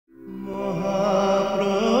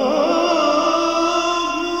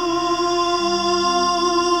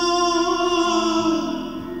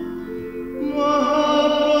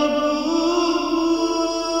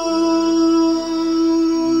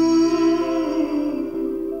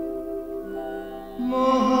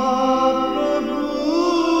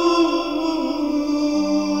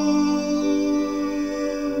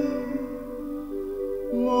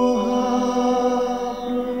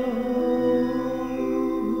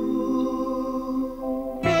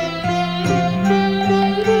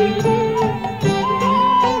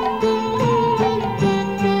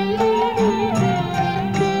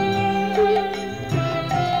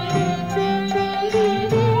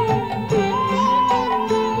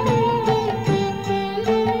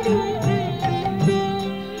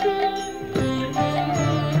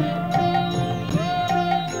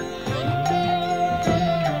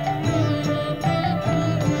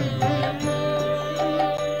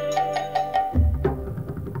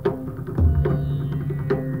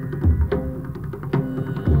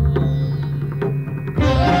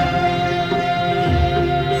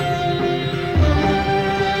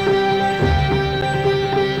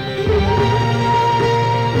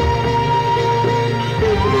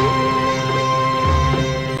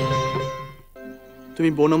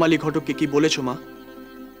তুমি বনমালী ঘটককে কি বলেছো মা,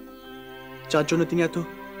 যার জন্য তিনি এত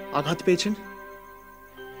আঘাত পেয়েছেন?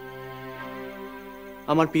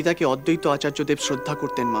 আমার পিতাকে অদ্বৈত আচার্যদেব শ্রদ্ধা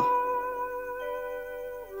করতেন মা।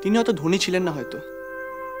 তিনি অত ধনী ছিলেন না হয়তো,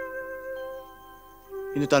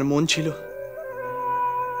 কিন্তু তার মন ছিল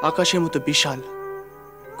আকাশের মতো বিশাল,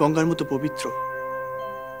 গঙ্গার মতো পবিত্র।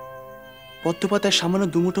 পদ্মপাতায় সামান্য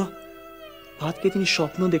দুমুঠো ভাতকে তিনি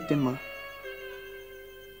স্বপ্ন দেখতেন মা।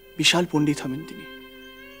 বিশাল পণ্ডিত হবেন তিনি।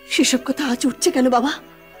 সেসব কথা আজ উঠছে কেন বাবা?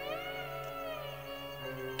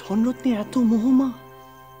 ধনরত্নে এত মোহমা।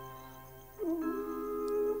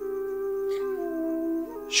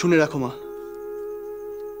 শুনে রাখো মা,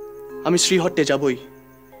 আমি শ্রীহট্টে যাবই।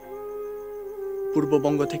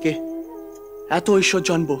 পূর্ববঙ্গ থেকে এত ঐশ্বর্য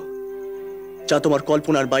আনবো যা তোমার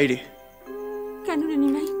কল্পনার বাইরে। কেন রে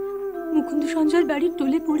নিমাই, মুকুন্দ সঞ্জয়ের বাড়ির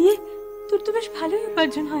টোলে পড়িয়ে তোর তো বেশ ভালোই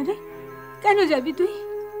উপার্জন হয় রে, কেন যাবি তুই?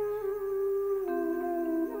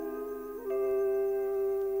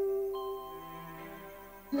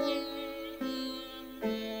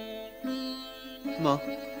 মা,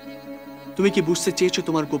 তুমি কি বুঝতে চেয়েছো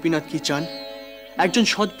তোমার গোপীনাথ কি চান? একজন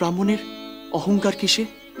সৎ ব্রাহ্মণের অহংকার কিসে?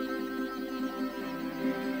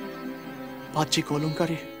 বাহ্যিক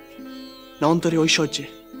অলঙ্কারে না অন্তরে ঐশ্বর্যে?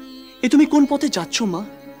 এ তুমি কোন পথে যাচ্ছ মা?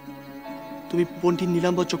 তুমি পণ্ডিত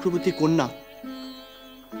নীলাম্বর চক্রবর্তীর কন্যা,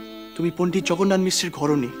 তুমি পণ্ডিত জগন্নাথ মিশ্রের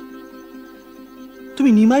ঘরণী, তুমি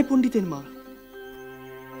নিমাই পণ্ডিতের মা।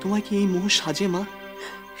 তোমায় কি এই মোহ সাজে মা?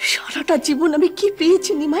 সারাটা জীবন আমি কি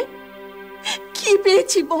পেয়েছি নিমাই, কি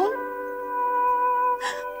পেয়েছি বল?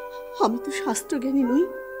 আমি তো শাস্ত্রজ্ঞানী নই,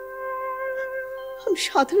 আমি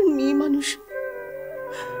সাধারণ মেয়ে মানুষ।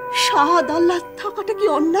 সাদ আল্লাহ থাকাটা কি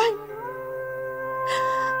অন্যায়?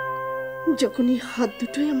 যখন এই হাত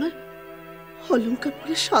দুটোই আমার অলঙ্কার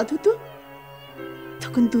পরে স্বাদ হতো,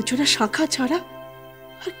 তখন দুজোড়া শাখা ছাড়া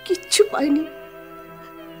আর কিচ্ছু পাইনি।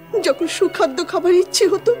 যখন সুখাদ্য খাবার ইচ্ছে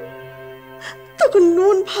হতো, তখন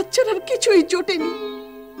নুন ভাত ছাড়া আর কিছুই জোটেনি।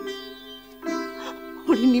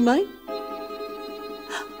 ওরে নিমাই,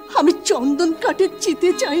 আমি চন্দন কাঠের চিতে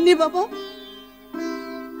চাইনি বাবা,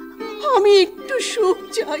 আমি একটু সুখ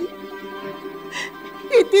চাই।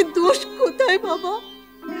 এতে দোষ কোথায় বাবা,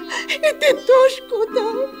 এতে দোষ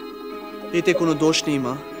কোথায়? এতে কোনো দোষ নেই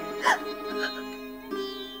মা,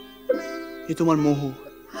 এ তোমার মোহ।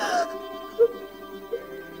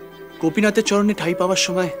 গোপীনাথের চরণে ঠাঁই পাওয়ার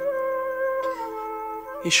সময়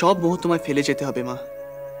এই সব মোহ তোমায় ফেলে যেতে হবে মা,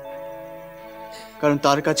 কারণ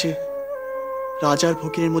তার কাছে রাজার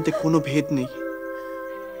ফকিরের মধ্যে কোনো ভেদ নেই।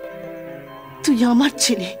 তুই আমার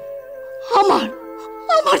ছেলে, আমার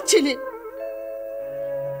আমার ছেলে,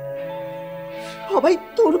 সবাই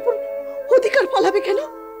তোর উপর অধিকার পালাবে কেন?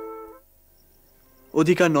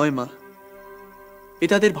 অধিকার নয় মা, এ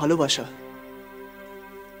তাদের ভালোবাসা।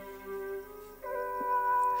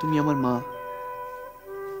 তুমি আমার মা,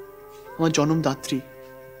 আমার জন্মদাত্রী,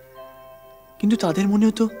 কিন্তু তাদের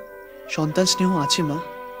মনেও তো সন্তান স্নেহ আছে মা।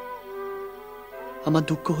 আমার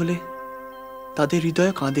দুঃখ হলে তাদের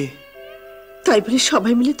হৃদয় কাঁদে। তাই বলে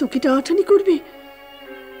সবাই মিলে তোকে টানাটানি করবে?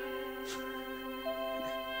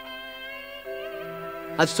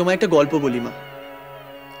 আজ তোমায় একটা গল্প বলি মা,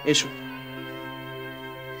 এসো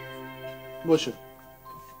বসো।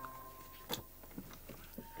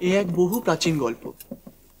 এ এক বহু প্রাচীন গল্প।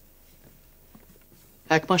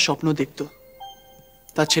 এক মা স্বপ্ন দেখত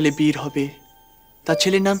তার ছেলে বীর হবে, তার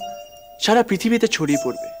ছেলের নাম সারা পৃথিবীতে ছড়িয়ে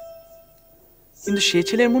পড়বে, কিন্তু সে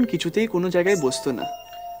ছেলের মন কিছুতেই কোনো জায়গায় বসতো না।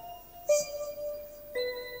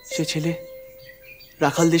 সে ছেলে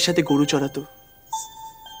রাখালদের সাথে গরু চড়াতো,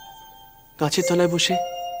 গাছের তলায় বসে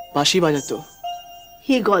বাঁশি বাজাতো।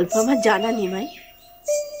 এই গল্প আমার জানা নিমাই।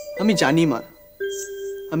 আমি জানি মা,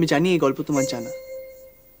 আমি জানি এই গল্প তোমার জানা।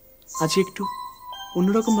 আজ একটু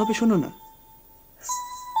অন্যরকম ভাবে শোনো না।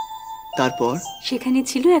 তারপর সেখানে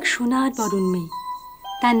ছিল এক সোনার বরণ মেয়ে,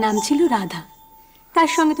 তার নাম ছিল রাধা। তার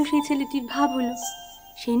সঙ্গে তো সেই ছেলেটির ভাব হলো,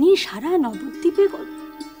 সে নিয়ে সারা নবদ্বীপে গল্প।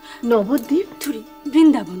 নবদ্বীপ ধরে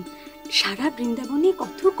বৃন্দাবন, সারা বৃন্দাবনে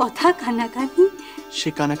কত কথা কানাকানি। সে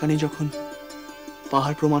কানাকানি যখন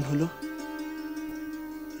পাহাড় প্রমাণ হলো,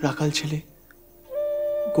 রাখাল ছেলে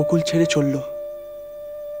গোকুল ছেড়ে চলল।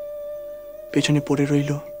 পেছনে পড়ে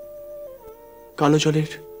রইল কালো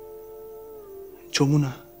জলের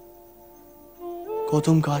যমুনা,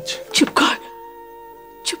 কদম গাছ। চুপ কর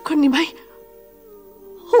নিমাই,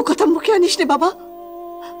 ও কথা মুখে আনিস নে বাবা।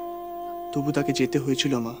 তবু তাকে যেতে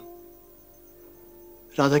হয়েছিল মা,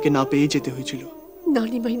 রাধাকে না পেয়ে যেতে হয়েছিল। না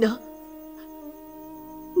নিমাই না,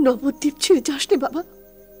 নবদ্বীপ ছেড়ে যাস নে বাবা।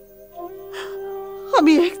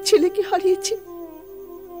 আমি এক ছেলেকে হারিয়েছি।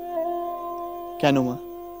 কেন মা?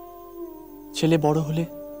 ছেলে বড় হলে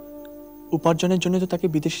উপার্জনের জন্য তো তাকে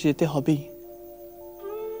বিদেশে যেতে হবেই।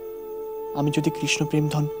 আমি যদি কৃষ্ণ প্রেম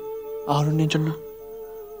ধন আহরণের জন্য।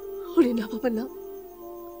 ওরে না বাবা না,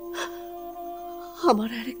 আমার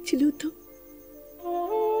আর এক ছিল তো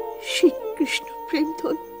সেই কৃষ্ণ প্রেম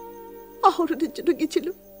ধন আহরণের জন্য গেছিল,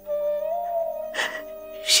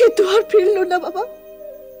 সে তো আর ফিরল না বাবা।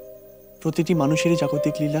 প্রতিটি মানুষেরই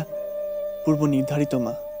জাগতিক লীলা পূর্ব নির্ধারিত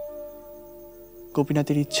মা।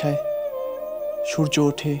 গোপীনাথের ইচ্ছায় সূর্য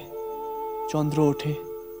ওঠে, চন্দ্র ওঠে,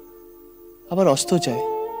 আবার অস্ত যায়।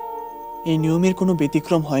 এই নিয়মের কোনো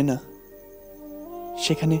ব্যতিক্রম হয় না।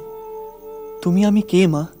 সেখানে তুমি আমি কে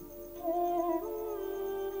মা?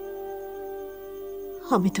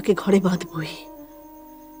 আমি তোকে ঘরে বাঁধবই,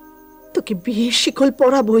 তোকে বিয়ের শিকল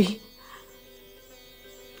পরাবই।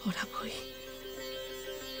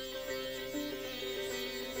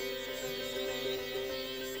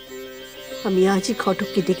 আমি আজই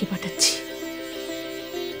ঘটককে ডেকে পাঠাচ্ছি।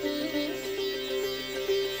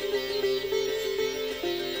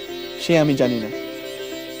 সে আমি জানি না।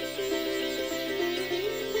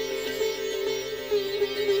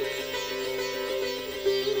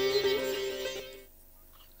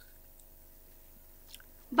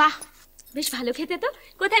 বাহ, বেশ ভালো খেতে তো।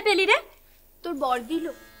 কোথায় পেলি রে? তোর বর দিল।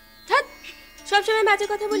 থাক, সবসময় বাজে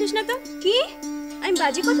কথা বলিস না তো। কি আমি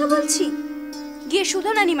বাজে কথা বলছি? গিয়ে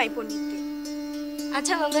শুধো না নিমাই পণ্ডিতকে।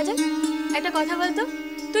 আচ্ছা গঙ্গাজল, একটা কথা বলতো,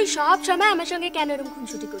 তুই সব সময় আমার সঙ্গে কেন এরকম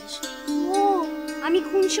খুনসুটি করিস? ও, আমি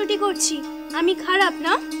খুনসুটি করছি? আমি খারাপ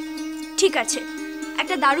না? ঠিক আছে,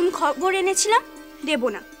 একটা দারুণ খবর এনেছিলাম, দেব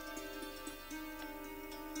না।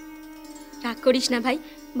 রাগ করিস না ভাই,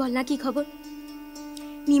 বল না কি খবর?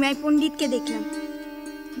 নিমাই পণ্ডিতকে দেখলাম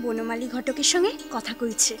বনমালী ঘটকের সঙ্গে কথা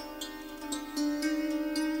কইছে।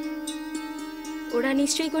 ওরা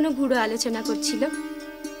নিশ্চয়ই কোনো গুড়ো আলোচনা করছিল।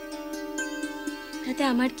 তাতে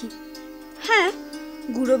আমার কি? হ্যাঁ,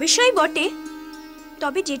 গুড়ো বিষয় বটে,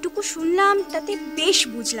 তবে যেটুকু শুনলাম তাতে বেশ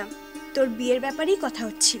বুঝলাম তোর বিয়ের ব্যাপারেই কথা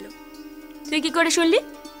হচ্ছিল। তুই কি করে শুনলি?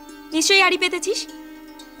 নিশ্চয়ই আড়ি পেতেছিস।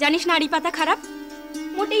 জানিস না আড়ি পাতা খারাপ?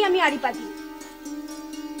 মোটেই আমি আড়ি পাতি।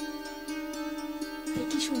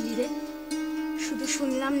 কি শুনলি রে? শুধু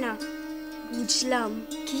শুনলাম না, বুঝলাম।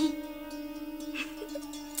 কি?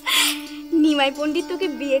 নিমাই পণ্ডিত তোকে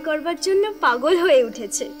বিয়ে করবার জন্য পাগল হয়ে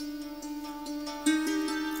উঠেছে।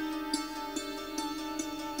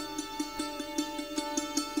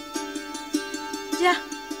 যা।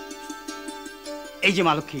 এই যে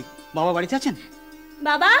মা লক্ষ্মী, বাবা বাড়িতে আছেন?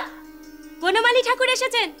 বাবা, বনমালী ঠাকুর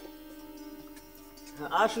এসেছেন।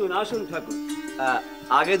 আসুন আসুন ঠাকুর,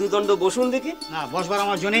 আগে দুদণ্ড বসুন দেখি। না, বসবার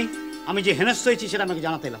আমার জন্যই। আমি যে হেনস্থ হয়েছি সেটা আমাকে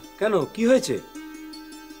জানাতে এলাম। কেন, কি হয়েছে?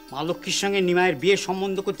 মা লক্ষ্মীর সঙ্গে নিমায়ের বিয়ের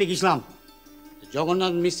সম্বন্ধ করতে গেছিলাম।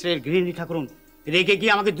 জগন্নাথ মিশ্রের গৃহিণী ঠাকুরুন রেগে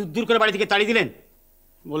গিয়ে আমাকে দূর দূর করে বাড়ি থেকে তাড়িয়ে দিলেন।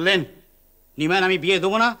 বললেন নিমায়ের আমি বিয়ে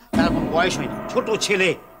দেবো না, তার এখন বয়স হয়নি, ছোট ছেলে।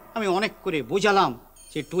 আমি অনেক করে বোঝালাম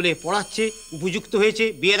যে টুলে পড়াচ্ছে, উপযুক্ত হয়েছে,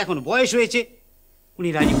 বিয়ের এখন বয়স হয়েছে। উনি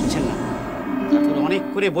রাজি হচ্ছেন না। তারপরে অনেক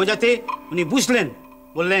করে বোঝাতে উনি বুঝলেন,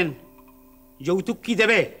 বললেন যৌতুক কি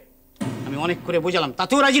দেবে। আমি অনেক করে বোঝালাম,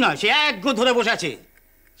 তাতেও রাজি নয়, সে এক গো ধরে বসে আছে।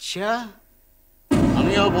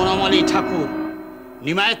 আমিও বনমালী ঠাকুর,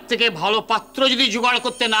 নিমায়ের থেকে ভালো পাত্র যদি জোগাড়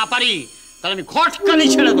করতে না পারি তাহলে আমি ঘটকালি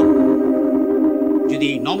ছেড়ে দেবো। যদি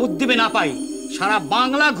নবদ্বীপে না পাই, সারা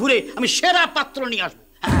বাংলা ঘুরে আমি সেরা পাত্র নিয়ে আসবো।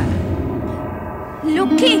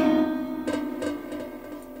 লক্ষ্মী,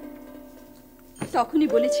 তখনই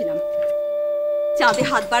বলেছিলাম চাঁদে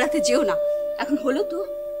হাত বাড়াতে যেও না, এখন হলো তো।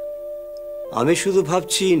 আমি শুধু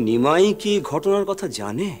ভাবছি নিমাই কি ঘটনার কথা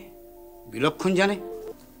জানে? বিলক্ষণ জানে।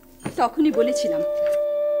 তখনই বলেছিলাম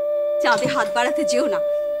চাঁদে হাত বাড়াতে যেও না,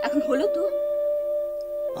 এখন হলো তো।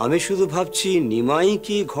 আমি শুধু ভাবছি নিমাই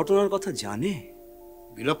কি ঘটনার কথা জানে?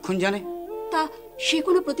 বিলক্ষণ জানে। তা সে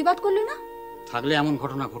কোনো প্রতিবাদ করলো না? থাকলে এমন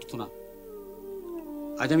ঘটনা ঘটতো না।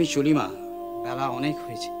 আজ আমি চলি মা, বেলা অনেক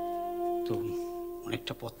হয়েছে তো,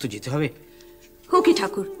 অনেকটা পথ তো যেতে হবে। হোকি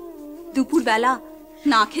ঠাকুর, দুপুর বেলা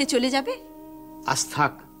না খেয়ে চলে যাবে? আজ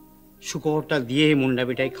থাক, শুকরটা দিয়ে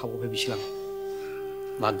মুন্ডাবিটাই খাবো ভেবেছিলাম।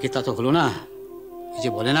 ভাগ্যে তা তো হলো না। এই যে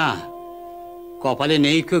বলে না, কপালে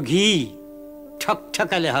নেই কো ঘি,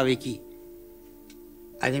 ঠকঠকালে হবে কি।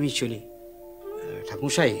 আজ আমি চলি।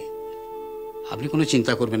 ঠাকুরমশাই, আপনি কোনো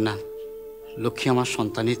চিন্তা করবেন না, লক্ষ্মী আমার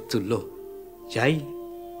সন্তানের তুল্য। যাই,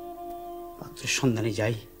 পাত্রের সন্ধানে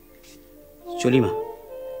যাই। চলি মা,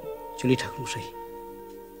 চলি ঠাকুরমশাই।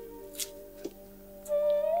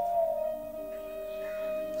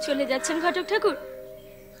 চলে যাচ্ছেন ঘটক ঠাকুর?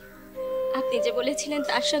 আপনি যে বলেছিলেন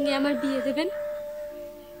তার সঙ্গে আমার বিয়ে দেবেন,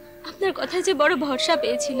 আপনার কথায় যে বড় ভরসা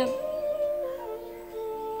পেয়েছিলাম।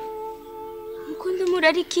 মুকুন্দ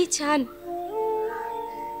মুরারি কি চান?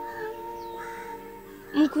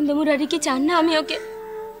 মুকুন্দ মুরারি কি চান না আমি ওকে?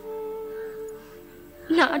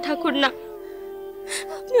 না ঠাকুর না,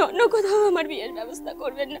 আপনি অন্য কোথাও আমার বিয়ের ব্যবস্থা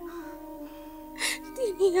করবেন না।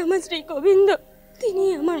 তিনি আমার শ্রী গোবিন্দ, তিনি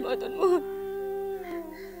আমার মদন মোহন।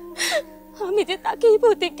 আমি যে তাকেই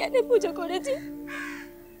প্রতীক জ্ঞানে পুজো করেছি,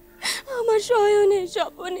 আমার শয়নে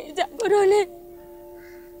স্বপনে জাগরণে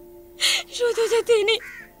শুধু যে তিনি।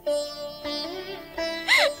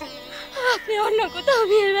 আপনি অন্য কোথাও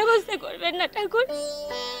বিয়ের ব্যবস্থা করবেন না ঠাকুর।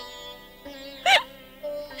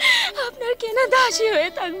 আপনার কেনা দাসী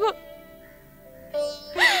হয়ে থাকবো।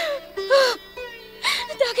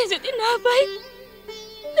 তাকে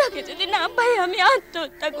যদি না পাই আমি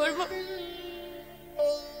আত্মহত্যা করব।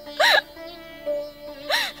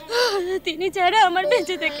 তিনি ছাড়া আমার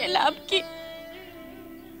বেঁচে থেকে লাভ কি?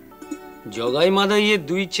 জগাই মাদাইয়ের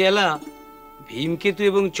দুই চেলা ভীমকেতু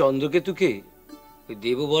এবং চন্দ্রকেতুকে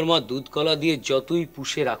দেববর্মা দুধ কলা দিয়ে যতই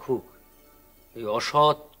পুষে রাখুক, ওই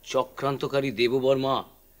অসৎ চক্রান্তকারী দেববর্মা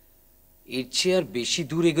এর চেয়ে আর বেশি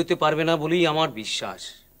দূর এগোতে পারবে না বলেই আমার বিশ্বাস।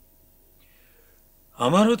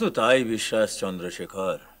 আমারও তো তাই বিশ্বাস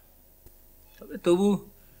চন্দ্রশেখর। তবে তবু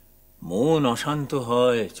মন অশান্ত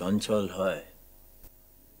হয়, চঞ্চল হয়।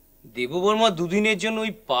 দেববর্মা দুদিনের জন্য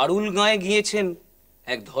ওই পারুল গাঁয়ে গিয়েছেন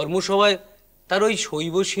এক ধর্মসভায় তার ওই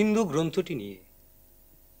শৈব সিন্ধু গ্রন্থটি নিয়ে।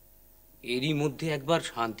 এরই মধ্যে একবার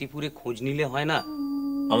শান্তিপুরে খোঁজ নিলে হয় না?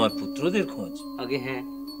 আমার পুত্রদের খোঁজ? আগে হ্যাঁ।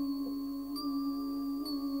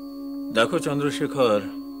 দেখো চন্দ্রশেখর,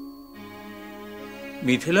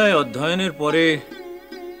 মিথিলায় অধ্যয়নের পরে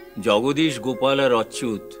জগদীশ, গোপাল আর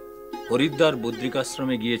অচ্যুত হরিদ্বার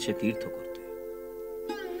বদ্রিকাশ্রমে গিয়েছে তীর্থ করতে।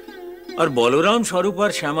 আর বলরাম, স্বরূপ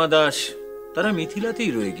আর শ্যামাদাস তারা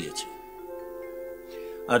মিথিলাতেই রয়ে গিয়েছে।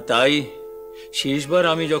 আর তাই শেষবার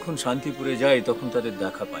আমি যখন শান্তিপুরে যাই তখন তাদের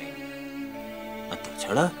দেখা পাইনি। আর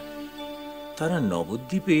তাছাড়া তারা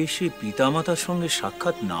নবদ্বীপে এসে পিতামাতার সঙ্গে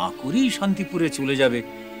সাক্ষাৎ না করেই শান্তিপুরে চলে যাবে,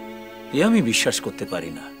 এ আমি বিশ্বাস করতে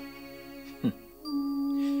পারি না।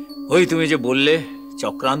 ওই তুমি যে বললে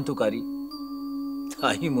চক্রান্তকারী,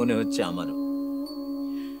 তাই মনে হচ্ছে আমারও।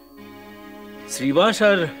 শ্রীবাস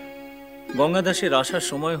আর গঙ্গাদাসের আসার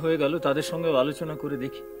সময় হয়ে গেল, তাদের সঙ্গে আলোচনা করে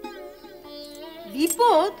দেখি।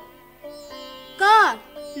 বিপদ কার?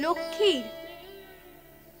 লক্ষ্মীর।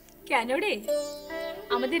 কেন রে,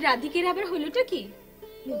 আমাদের রাধিকের আবার হলোটা কি?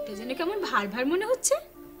 মুখটা যেন কেমন ভার ভার মনে হচ্ছে।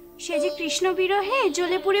 সে যে কৃষ্ণ বিরহে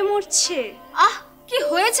জ্বলে পুড়ে মরছে। আহ, কি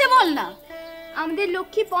হয়েছে বল না। আমাদের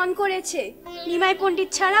লক্ষ্মী পণ করেছে, নিমাই পণ্ডিত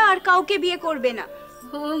ছাড়া আর কাউকে বিয়ে করবে না।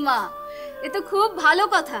 ও মা, এ তো খুব ভালো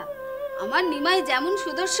কথা। আমার নিমাই যেমন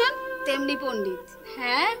সুদর্শন তেমনি পণ্ডিত।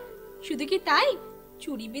 হ্যাঁ, শুধু কি তাই,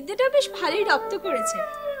 চুরি বিদ্যাটা বেশ ভালোই রপ্ত করেছে।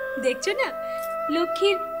 দেখছো না,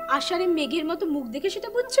 লক্ষ্মীর আষাঢ়ে মেঘের মতো মুখ দেখে সেটা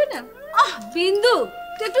বুঝছো না? আহ বিন্দু,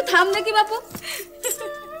 তুই একটু থাম নাকি বাপু।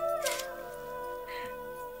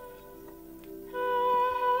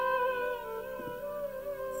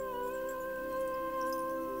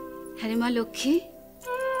 হ্যাঁ মা লক্ষ্মী,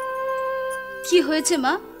 কি হয়েছে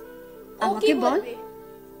মা? আমাকে বল।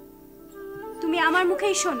 তুমি আমার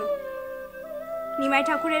মুখেই শোনো। নিমাই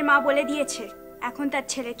ঠাকুরের মা বলে দিয়েছে এখন তার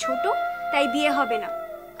ছেলে ছোট, তাই বিয়ে হবে না।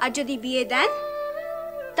 আর যদি বিয়ে দেন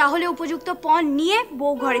তাহলে উপযুক্ত পণ নিয়ে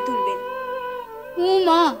বউ ঘরে তুলবেন। ও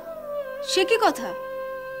মা, সে কি কথা?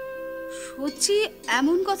 সত্যি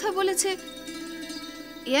এমন কথা বলেছে?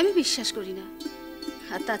 এ আমি বিশ্বাস করি না।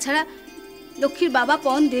 আর তাছাড়া লক্ষ্মীর বাবা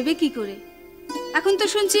পণ দেবে কি করে? এখন তো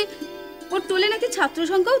শুনছি ওর টোলে নাকি ছাত্র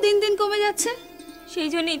সংখ্যাও দিন দিন কমে যাচ্ছে। সেই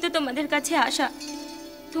জন্যই তো তোমাদের কাছে আসা।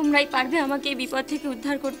 তোমরাই পারবে আমাকে এই বিপদ থেকে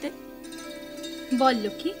উদ্ধার করতে। বল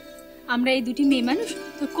লক্ষ্মী, আমরা এই দুটি মেয়ে মানুষ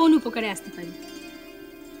তোর কোন উপকারে আসতে পারি?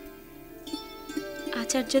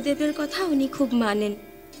 আচার্যদেবের কথা উনি খুব মানেন।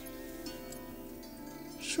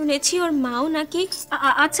 শুনেছি ওর মাও নাকি।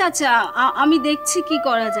 আচ্ছা আচ্ছা, আমি দেখছি কি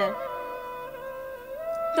করা যায়।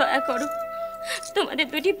 দয়া করো, তোমাদের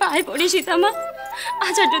দুটি পায়ে পড়ি সীতামা।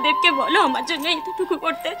 আচার্যদেবকে বলো আমার জন্য এইটুকু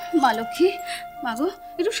করতে। মা লক্ষ্মী, মা গো,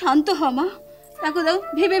 একটু শান্ত হ মা। দেখো দাও,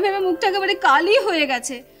 ভেবে ভেবে মুখটা একেবারে কালি হয়ে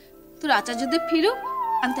গেছে। তোর আচার্যদেব ফিরুক,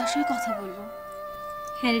 আমি তার সঙ্গে কথা বলবো।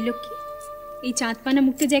 হ্যাঁ রে লক্ষ্মী, এই চাঁদপানা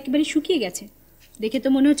মুখটা যে একেবারে শুকিয়ে গেছে, দেখে তো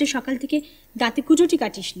মনে হচ্ছে সকাল থেকে দাঁতে কুচোটি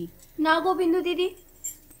কাটিসনি। না গোবিন্দ দিদি,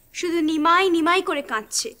 শুধু নিমাই নিমাই করে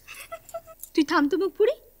কাঁদছে। তুই থাম তো মুখ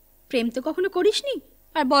পুরি। প্রেম তো কখনো করিসনি,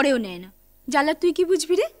 আর বরেও নেয় না। জ্বালা তুই কি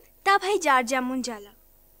বুঝবি রে? তা ভাই যার যেমন জ্বালা।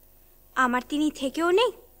 আমার তিনি থেকেও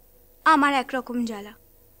নেই, আমার একরকম জ্বালা।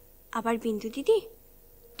 আবার বিন্দু দিদি,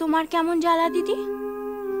 তোমার কেমন জ্বালা দিদি?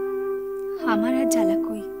 আমার আর জ্বালা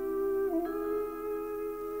কই।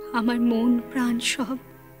 আমার মন প্রাণ সব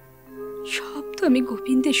সব তো আমি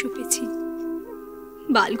গোবিন্দে সঁপেছি।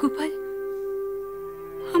 বালগোপাল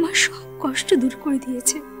আমার সব কষ্ট দূর করে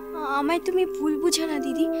দিয়েছে। আমায় তুমি ভুল বুঝো না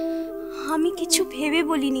দিদি, আমি কিছু ভেবে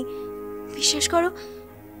বলিনি। বিশ্বাস করো,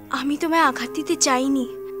 আমি তোমায় আঘাত দিতে চাইনি।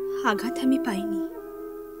 আঘাত আমি পাইনি।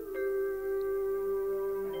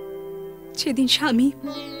 সেদিন স্বামী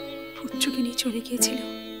পুত্রকে নিয়ে চলে গিয়েছিল,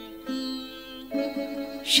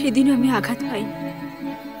 সেদিন আমি আঘাত পাইনি,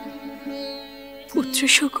 পুত্র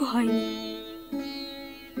শোকও হয়নি।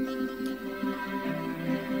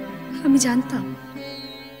 আমি জানতাম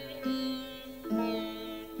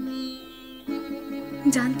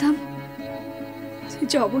যে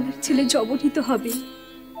জবনের ছেলে জবনিত হবে।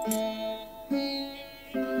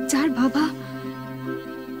 যার বাবা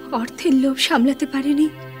অর্থের লোভ সামলাতে পারেনি,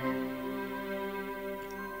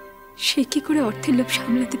 সে কি করে অর্থের লোভ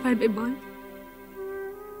সামলাতে পারবে বল?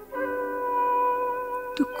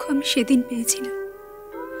 দুঃখ আমি সেদিন পেয়েছিলাম,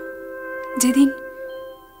 যেদিন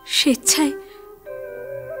স্বেচ্ছায়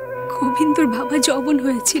গোবিন্দর বাবা জবন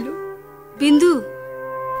হয়েছিল। বিন্দু,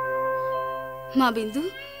 মা বিন্দু,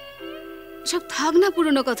 সব থাক না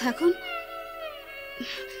পুরনো কথা। এখন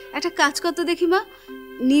একটা কাজ করতে দেখি মা,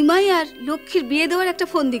 নিমাই আর লক্ষ্মীর বিয়ে দেওয়ার একটা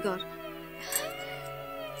ফন্দি কর।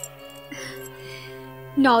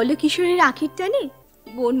 নওল কিশোরের আখির টানে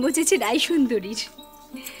বন বজেছে রায় সুন্দরীর,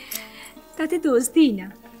 তাতে দোষ দিই না।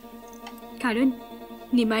 কারণ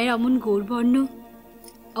নিমাইয়ের অমন গৌরবর্ণ,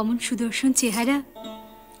 অমন সুদর্শন চেহারা,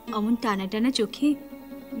 অমন টানা টানা চোখে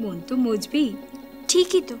মন তো মজবেই।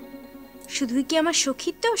 ঠিকই তো, শুধুই কি আমার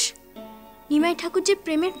সখীর দোষ? নিমাই ঠাকুর যে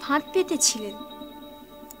প্রেমের ফাঁদ পেতেছিলেন,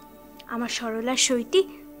 আমার সরলার সইটি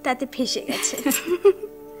তাতে ফেসে গেছে।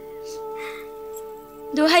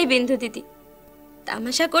 দোহাই বিন্দু দিদি,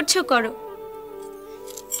 তামাশা করছো করো,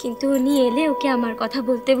 কিন্তু উনি এলে ওকে আমার কথা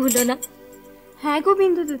বলতে ভুলো না। হ্যাঁ গো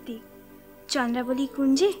বিন্দু দিদি, চন্দ্রাবলী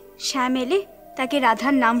কুঞ্জে শ্যাম এলে তাকে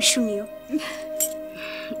রাধার নাম শুনিও।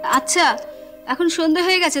 আচ্ছা, এখন সন্ধ্যা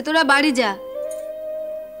হয়ে গেছে, তোরা বাড়ি যা।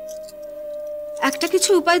 একটা কিছু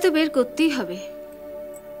উপায় তো বের করতেই হবে।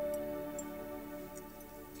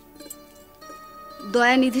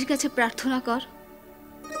 দয়ানিধির কাছে প্রার্থনা কর।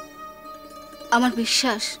 আমার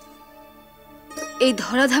বিশ্বাস এই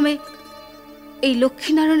ধরাধামে এই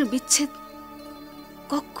লক্ষ্মীনারায়ণের বিচ্ছেদ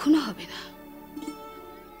কখনো হবে না।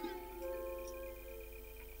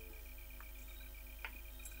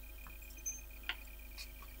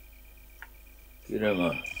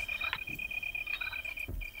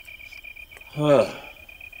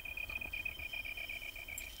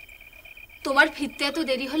 তোমার ফিরতে এত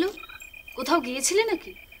দেরি হলো? কোথাও গিয়েছিলে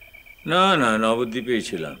নাকি? না না, নবদ্বীপেই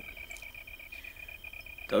ছিলাম।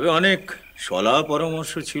 তবে অনেক সলা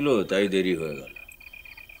পরামর্শ ছিল, তাই দেরি হয়ে গেল।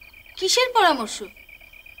 কিসের পরামর্শ?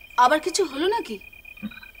 আবার কিছু হলো নাকি?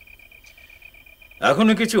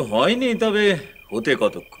 এখনো কিছু হয়নি, তবে হতে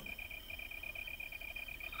কতক্ষণ।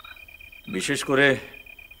 বিশেষ করে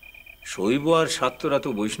শৈব আর শাক্তরা তো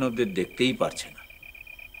বৈষ্ণবদের দেখতেই পারছে না।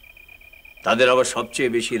 তাদের আবার সবচেয়ে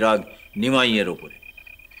বেশি রাগ নিমাইয়ের ওপরে।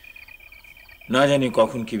 না জানি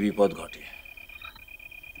কখন কি বিপদ ঘটে।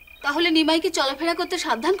 তাহলে নিমাইকে চলাফেরা করতে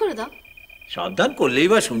সাবধান করে দাও। সাবধান করলেই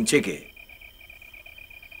বা শুনছে কে?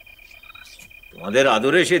 তোমাদের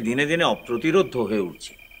আদরে সে দিনে দিনে অপ্রতিরোধ হয়ে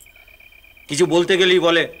উঠছে। কিছু বলতে গেলেই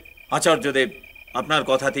বলে, আচার্যদেব আপনার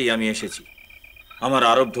কথাতেই আমি এসেছি, আমার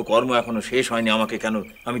আরব্ধ কর্ম এখনো শেষ হয়নি, আমাকে কেন,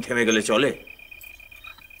 আমি থেমে গেলে চলে?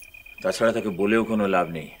 তাছাড়া তাকে বলেও কোনো লাভ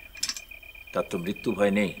নেই, তার তো মৃত্যু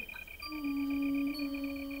ভয় নেই।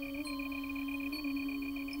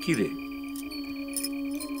 কি রে,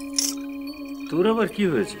 তোর আবার কি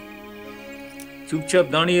হয়েছে? চুপচাপ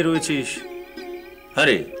দাঁড়িয়ে রয়েছিস।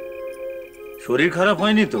 আরে শরীর খারাপ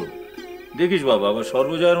হয়নি তো? দেখিস বাবা, আবার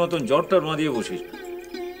সর্বজয়ের মতন জ্বরটার মাদিয়ে বসিস।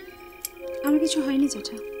 আমার কিছু হয়নি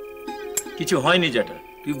জ্যাঠা। কিছু হয়নি জ্যাঠা?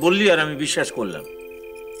 তুই বললি আর আমি বিশ্বাস করলাম।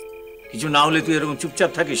 কিছু না হলে তুই এরকম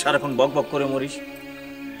চুপচাপ থাকিস, সারাক্ষণ বক বক করে মরিস।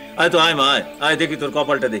 আয় তো, আয় মা, আয় আয়, দেখি তোর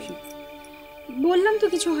কপালটা দেখি। বললাম তো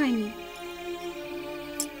কিছু হয়নি,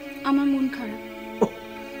 আমার মন খারাপ।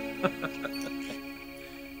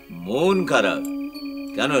 মন খারাপ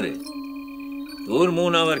কেন রে? তোর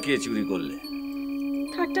মন আবার কে চুরি করলে?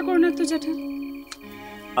 ঠাট্টা করো না তো জ্যাঠা।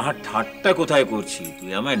 আহা, ঠাট্টা কোথায় করছি?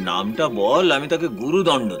 তুই আমায় নামটা বল, আমি তাকে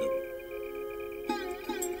গুরুদণ্ড দেব।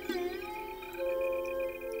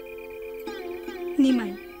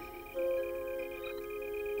 নিমাই।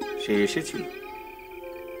 সে এসেছিল?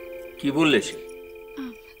 কি বললে সে?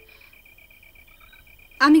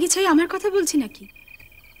 আমি কি চাই আমার কথা বলছি নাকি?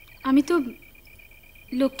 আমি তো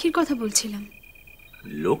লক্ষ্মীর কথা বলছিলাম।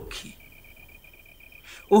 লক্ষ্মী?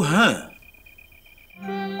 ও হ্যাঁ,